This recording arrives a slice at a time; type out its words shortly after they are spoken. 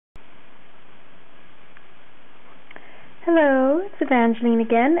Hello, it's Evangeline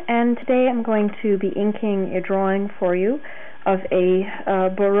again, and today I'm going to be inking a drawing for you of a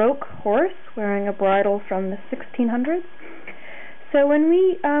Baroque horse wearing a bridle from the 1600s. So when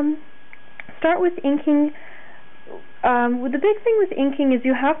we start with inking, the big thing with inking is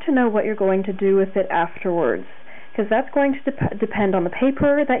you have to know what you're going to do with it afterwards, because that's going to depend on the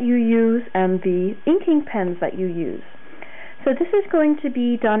paper that you use and the inking pens that you use. So this is going to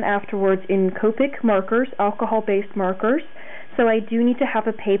be done afterwards in Copic markers, alcohol-based markers. So I do need to have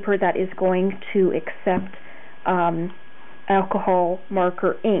a paper that is going to accept alcohol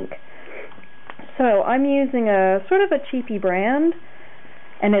marker ink. So I'm using a sort of a cheapy brand,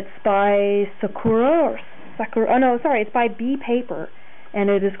 and it's by it's by B Paper,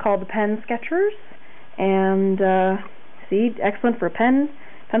 and it is called the Pen Sketchers. And see, excellent for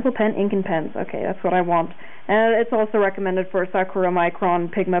pencil, pen, ink, and pens. Okay, that's what I want. And it's also recommended for Sakura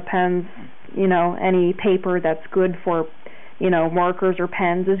Micron Pigma pens. You know, any paper that's good for, markers or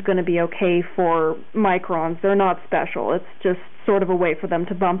pens is going to be okay for microns. They're not special. It's just sort of a way for them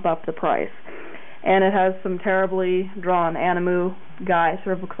to bump up the price. And it has some terribly drawn Animu guy,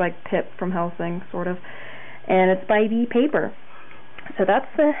 sort of looks like Pip from Hellsing, sort of. And it's by B Paper. So that's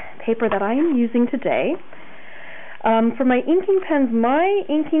the paper that I am using today. For my inking pens, my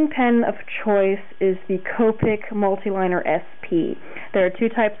inking pen of choice is the Copic Multiliner SP. There are two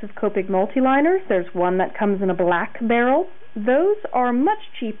types of Copic multiliners. There's one that comes in a black barrel. Those are much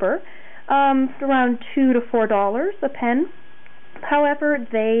cheaper, around $2 to $4 a pen. However,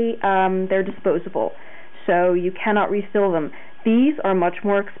 they're disposable, so you cannot refill them. These are much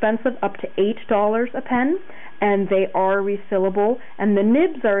more expensive, up to $8 a pen, and they are refillable, and the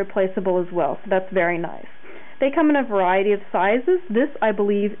nibs are replaceable as well, so that's very nice. They come in a variety of sizes. This, I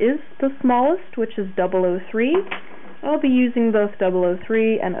believe, is the smallest, which is 003. I'll be using both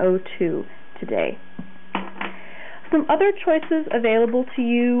 003 and 02 today. Some other choices available to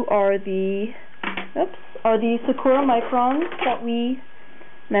you are the Sakura Microns that we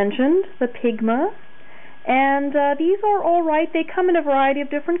mentioned, the Pigma, and these are all right. They come in a variety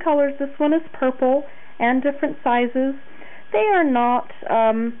of different colors. This one is purple and different sizes. They are not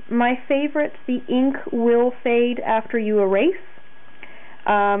my favorite. The ink will fade after you erase.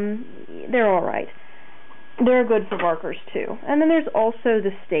 They're all right. They're good for markers too. And then there's also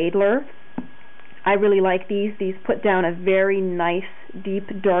the Staedtler. I really like these. These put down a very nice, deep,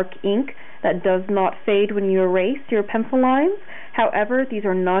 dark ink that does not fade when you erase your pencil lines. However, these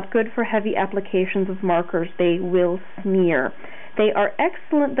are not good for heavy applications of markers. They will smear. They are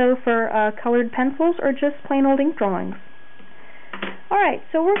excellent, though, for colored pencils or just plain old ink drawings. Alright,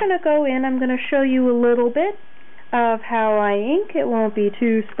 so we're going to go in. I'm going to show you a little bit of how I ink. It won't be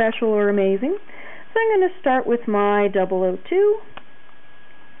too special or amazing. So I'm going to start with my 002.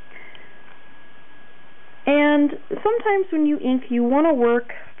 And sometimes when you ink, you want to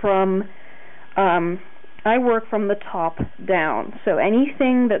work from, I work from the top down. So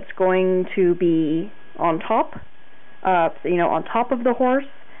anything that's going to be on top, on top of the horse,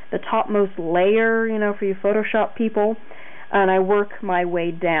 the topmost layer, for you Photoshop people, and I work my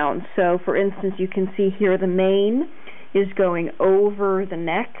way down. So, for instance, you can see here the mane is going over the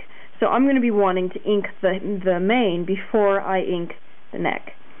neck. So I'm going to be wanting to ink the mane before I ink the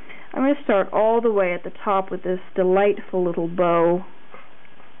neck. I'm going to start all the way at the top with this delightful little bow.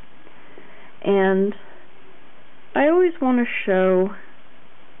 And I always want to show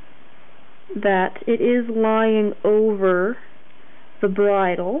that it is lying over the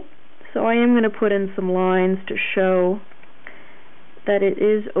bridle. So I am going to put in some lines to show that it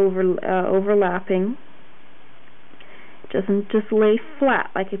is overlapping. It doesn't just lay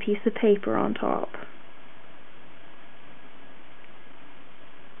flat like a piece of paper on top.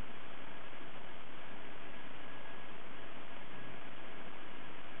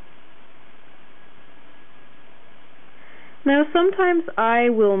 Now sometimes I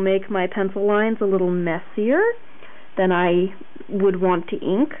will make my pencil lines a little messier than I would want to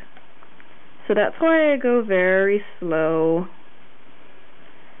ink. So that's why I go very slow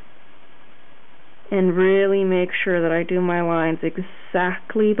and really make sure that I do my lines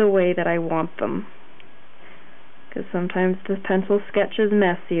exactly the way that I want them. Because sometimes the pencil sketch is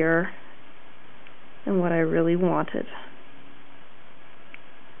messier than what I really wanted.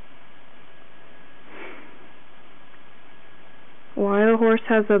 Why the horse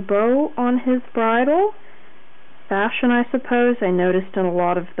has a bow on his bridle? Fashion, I suppose. I noticed in a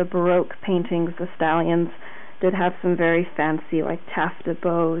lot of the Baroque paintings, the stallions did have some very fancy, like taffeta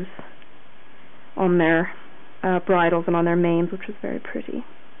bows on their bridles and on their manes, which was very pretty.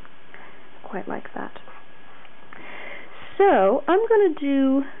 Quite like that. So I'm going to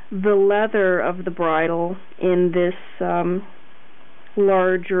do the leather of the bridle in this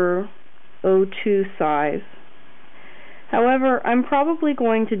larger O2 size. However, I'm probably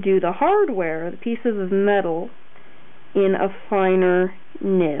going to do the hardware, the pieces of metal, in a finer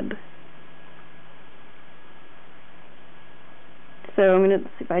nib. So I'm going to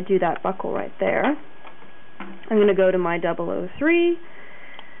see if I do that buckle right there. I'm going to go to my 003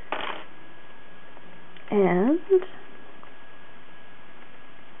 and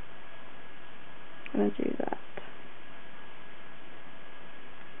I'm going to do that.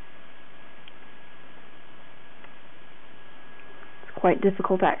 It's quite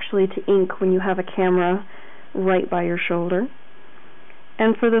difficult actually to ink when you have a camera right by your shoulder.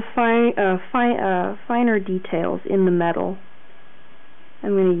 And for the finer details in the metal,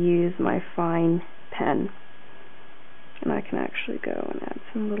 I'm going to use my fine pen. And I can actually go and add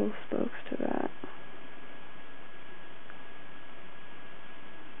some little spokes to that.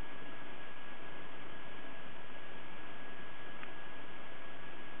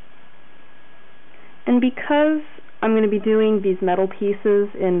 And because I'm going to be doing these metal pieces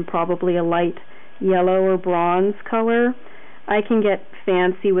in probably a light yellow or bronze color, I can get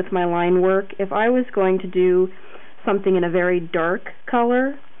fancy with my line work. If I was going to do something in a very dark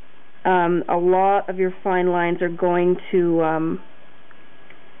color, a lot of your fine lines are going to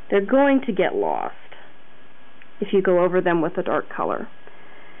they're going to get lost if you go over them with a dark color.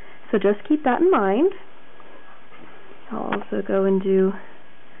 So just keep that in mind. I'll also go and do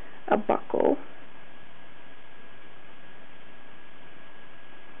a buckle.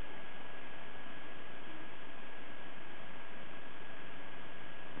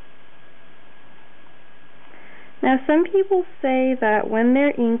 Now, some people say that when they're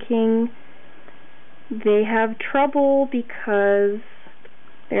inking, they have trouble because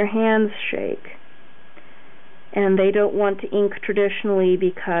their hands shake, and they don't want to ink traditionally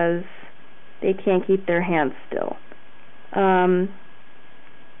because they can't keep their hands still.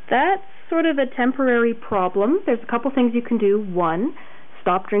 That's sort of a temporary problem. There's a couple things you can do. One,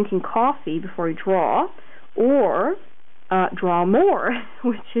 stop drinking coffee before you draw, or draw more,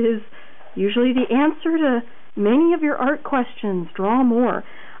 which is usually the answer to many of your art questions. Draw more.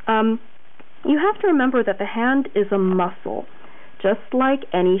 You have to remember that the hand is a muscle, just like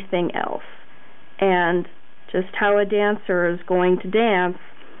anything else. And just how a dancer is going to dance,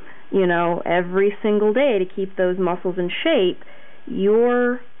 you know, every single day to keep those muscles in shape,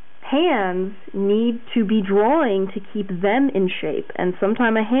 your hands need to be drawing to keep them in shape. And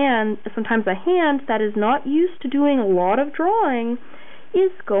sometimes a hand that is not used to doing a lot of drawing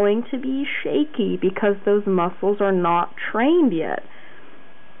is going to be shaky because those muscles are not trained yet.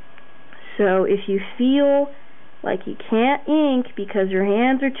 So if you feel like you can't ink because your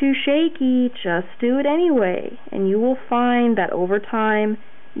hands are too shaky, just do it anyway, and you will find that over time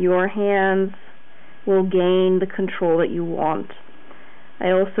your hands will gain the control that you want.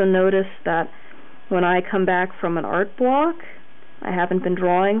 I also noticed that when I come back from an art block, I haven't been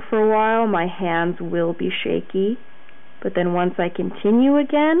drawing for a while, my hands will be shaky. But then once I continue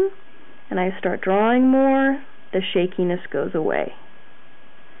again and I start drawing more, the shakiness goes away.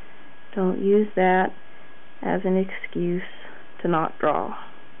 Don't use that as an excuse to not draw.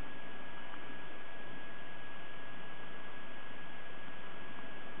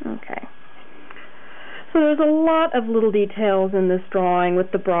 Okay. So there's a lot of little details in this drawing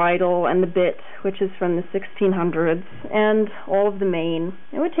with the bridle and the bit, which is from the 1600s, and all of the mane.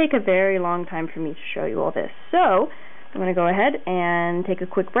 It would take a very long time for me to show you all this. So I'm going to go ahead and take a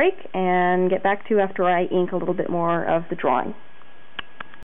quick break and get back to you after I ink a little bit more of the drawing.